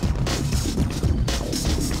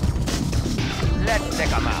 Let's take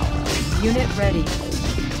them out. Unit ready.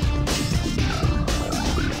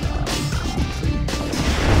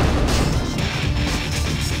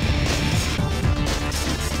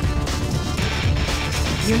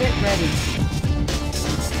 Unit ready.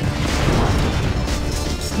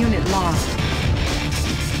 Unit lost.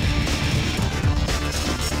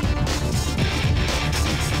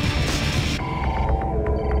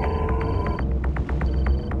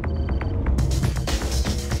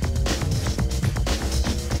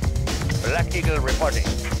 Black Eagle reporting.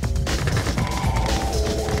 Pick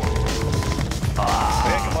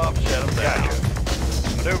them up, set them down.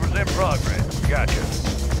 Gotcha. Maneuvers in progress. Gotcha.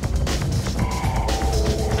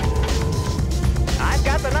 I've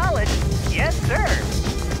got the knowledge. Yes, sir.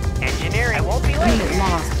 Engineering. I won't be late. Unit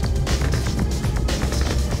lost.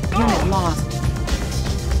 Unit lost.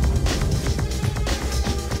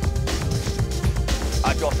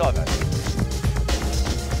 At your service.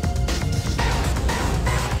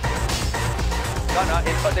 Gunner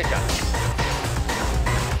in position.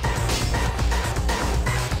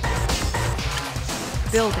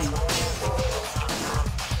 Building.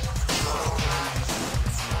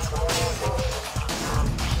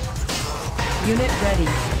 Unit ready.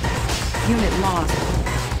 Unit lost.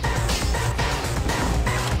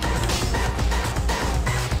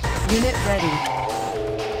 Unit ready.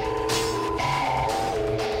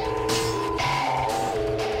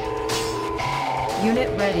 Unit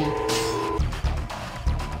ready.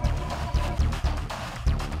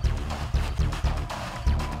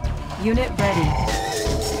 Unit ready.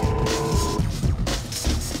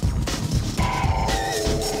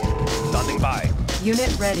 Standing by.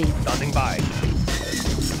 Unit ready. Standing by.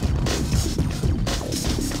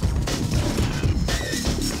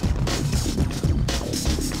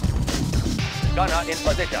 Gunner in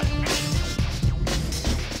position.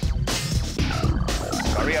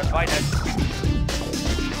 Career's finest.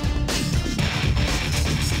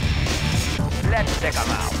 Let's take them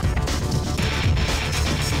out.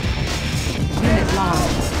 Unit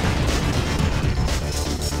lost.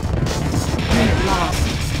 Unit lost.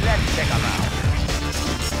 Let's take them out.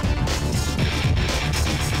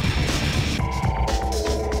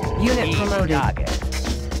 Unit Easy promoted. target.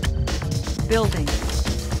 Building.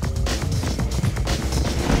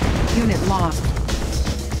 Unit lost.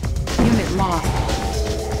 Unit lost.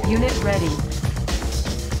 Unit ready.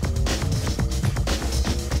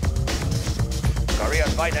 Hurry up,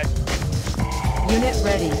 fight it. Unit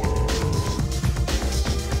ready.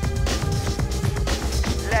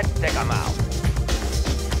 Let's take them out.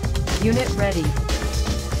 Unit ready.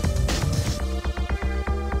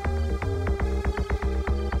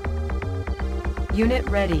 Unit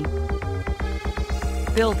ready.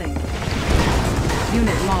 Building.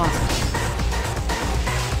 Unit lost.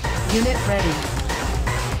 Unit ready.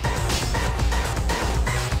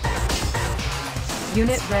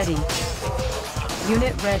 Unit ready.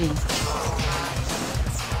 Unit ready.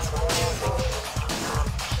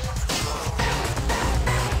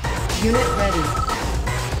 Unit ready.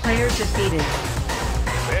 Player defeated.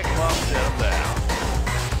 Pick them up, set them down.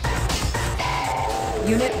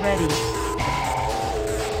 Unit ready.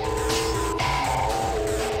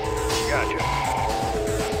 Gotcha.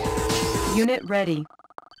 Unit ready.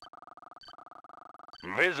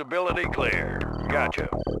 Visibility clear. Gotcha.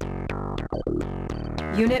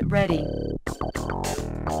 Unit ready.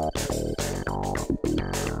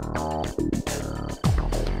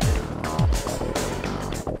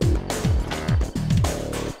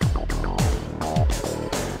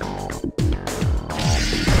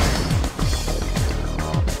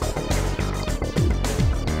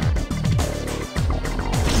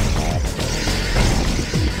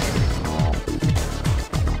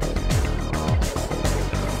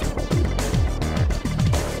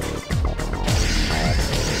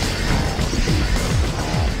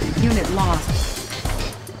 Unit lost.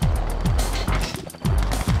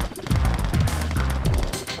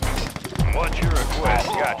 What's your request?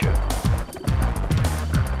 Gotcha.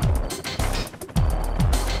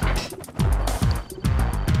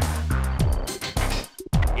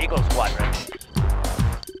 Eagle Squadron.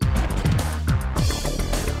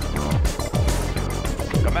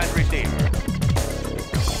 Command received.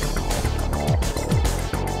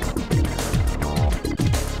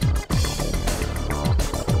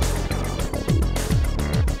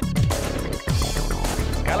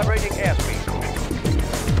 Calibrating airspeed.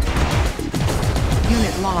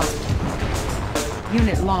 Unit lost.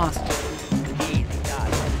 Unit lost. Easy, got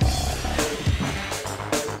it.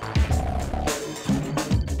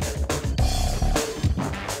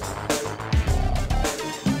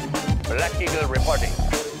 Black Eagle reporting.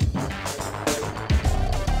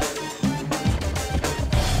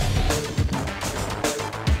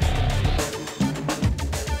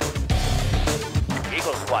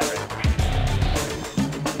 Eagle Squadron.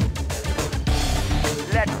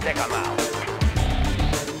 Let's take them out.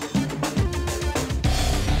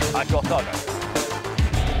 At your order.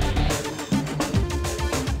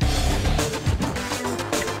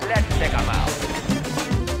 Let's take them out.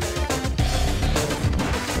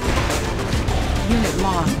 Unit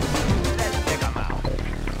lost. Let's take them out.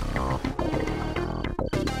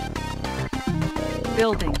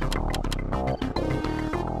 Building.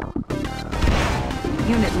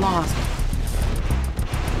 Unit lost.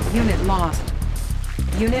 Unit lost.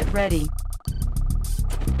 Unit ready.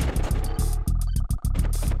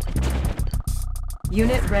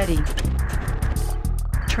 Unit ready.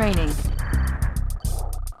 Training.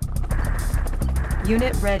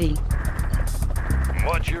 Unit ready.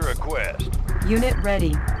 What's your request? Unit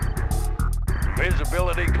ready.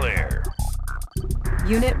 Visibility clear.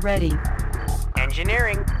 Unit ready.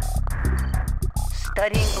 Engineering.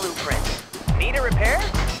 Studying blueprints. Need a repair?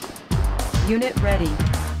 Unit ready.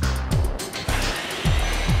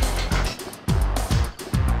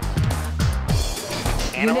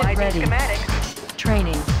 Analyzing ready. schematics.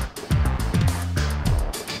 Training.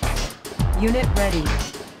 Unit ready.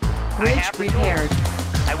 Bridge have the repaired.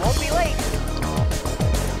 I won't be late.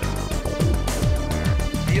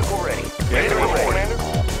 Vehicle ready. Ready to report, Commander.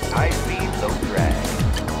 High speed, low drag.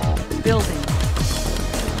 Building.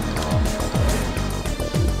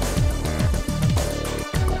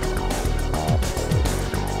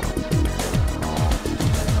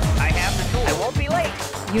 I have the tool. I won't be late.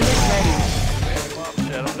 Unit ready. Pick them up,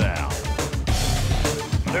 set them down.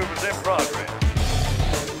 Maneuvers in progress.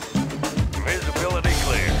 Visibility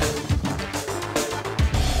clear.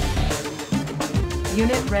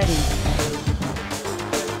 Unit ready.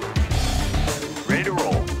 Ready to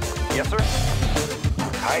roll. Yes, sir.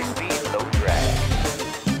 High speed, low drag.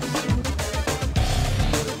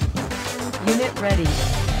 Unit ready.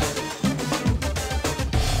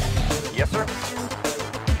 Yes, sir.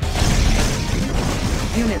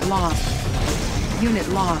 Unit lost. Unit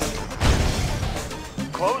lost.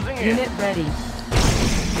 Closing in. Unit ready.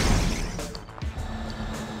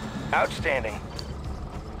 Outstanding.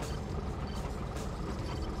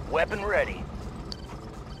 Weapon ready.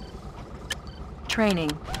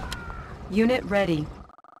 Training. Unit ready.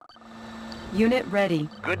 Unit ready.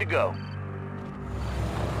 Good to go.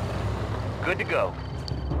 Good to go.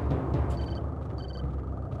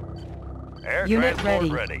 Air Unit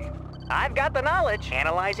transport ready. ready. I've got the knowledge.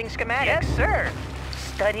 Analyzing schematics. Yes, sir.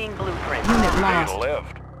 Studying blueprints. Unit Stay lost.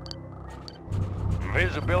 left.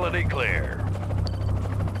 Visibility clear.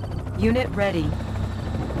 Unit ready.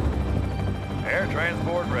 Air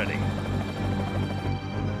transport ready.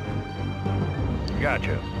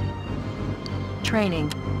 Gotcha.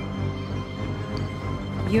 Training.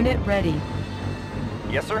 Unit ready.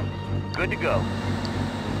 Yes, sir. Good to go.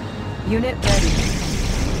 Unit ready.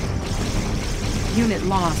 Unit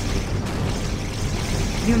lost.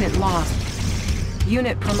 Unit lost.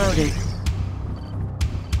 Unit promoted.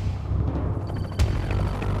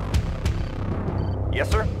 Yes,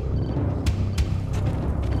 sir.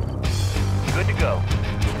 Good to go.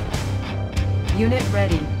 Unit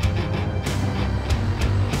ready.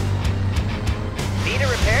 Need a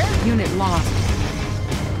repair? Unit lost.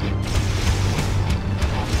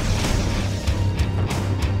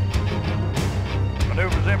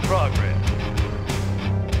 Maneuvers in progress.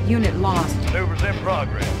 Unit lost. Maneuvers in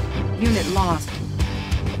progress. Unit lost.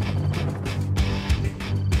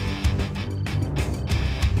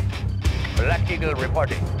 Black Eagle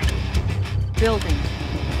reporting. Building.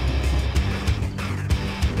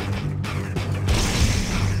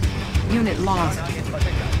 Unit lost.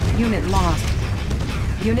 Unit lost.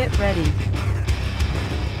 Unit ready.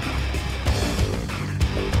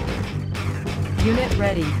 Unit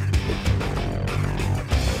ready.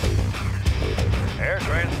 Air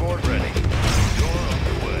transport ready. You're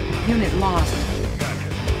underway. Unit lost.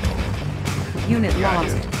 Gotcha. Unit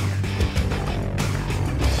Gotcha. lost.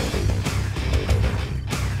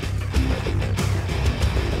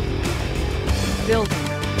 Building.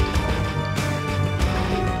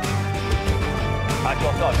 At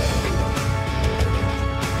your service.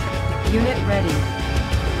 Unit ready.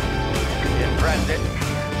 In transit.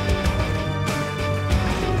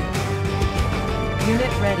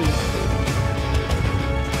 Unit ready.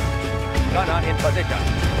 Gunner in position.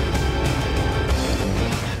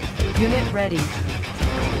 Unit ready.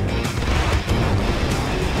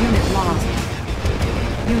 Unit lost.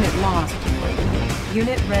 Unit lost.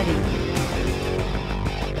 Unit ready.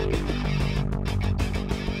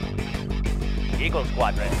 Eagle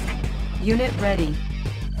Squadron. Unit ready.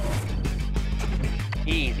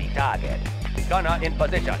 Easy target. Gunner in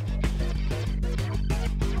position.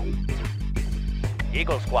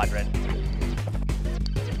 Eagle Squadron.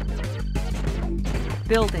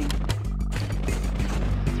 Building.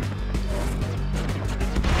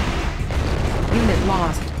 Unit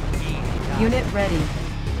lost. Easy target. Unit ready.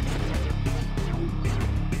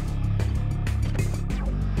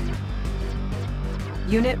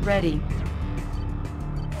 Unit ready.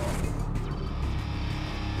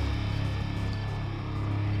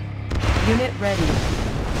 Unit ready.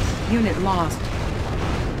 Unit lost.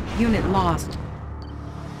 Unit lost.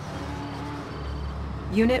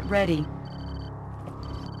 Unit ready.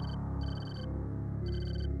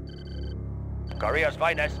 Korea's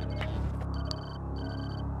finest.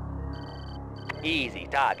 Easy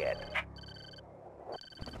target.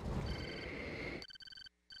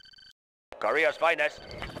 Korea's finest.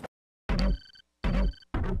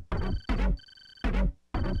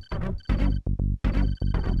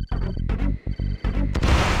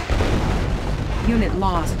 Unit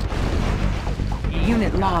lost.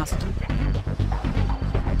 Unit lost.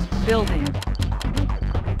 Building.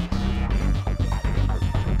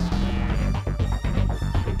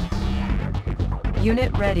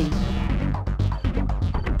 Unit ready.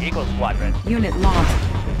 Eagle Squadron. Unit lost.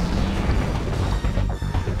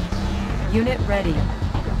 Unit ready.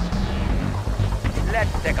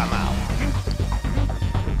 Let's take them out.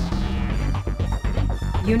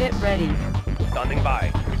 Unit ready. Standing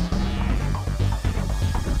by.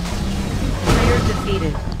 Player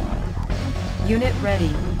defeated. Unit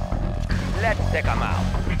ready. Let's take them out.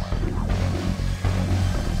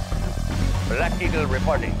 Black Eagle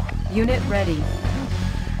reporting. Unit ready.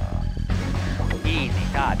 Easy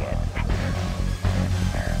target.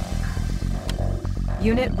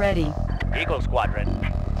 Unit ready. Eagle Squadron.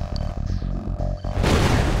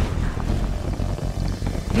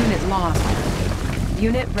 Unit lost.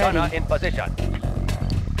 Unit Gunner ready. in position.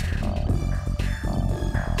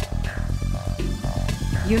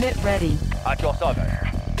 Unit ready. At your service.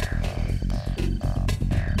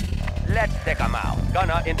 Let's take them out.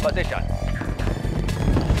 Gunner in position.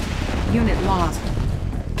 Unit lost.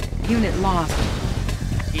 Unit lost.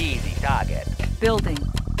 Easy target. Building.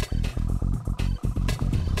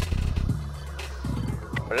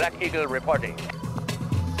 Black Eagle reporting.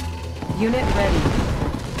 Unit ready.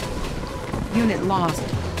 Unit lost.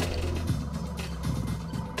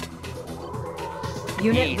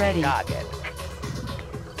 Unit Easy ready. target.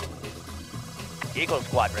 Eagle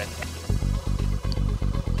Squadron.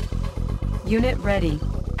 Unit ready.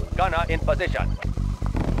 Gunner in position.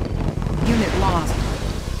 Unit lost.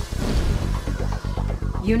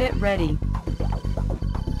 Unit ready.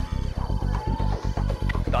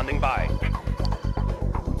 Standing by.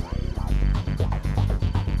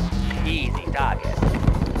 Easy target.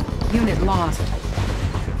 Unit lost.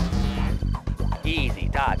 Easy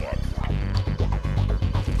target.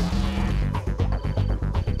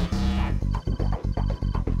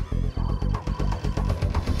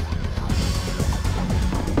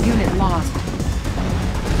 Unit lost.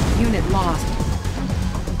 Unit lost.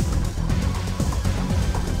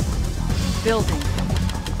 Building.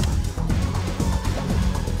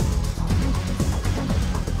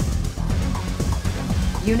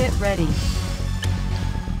 Unit ready.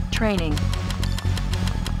 Training.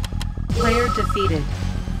 Player defeated.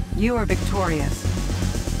 You are victorious.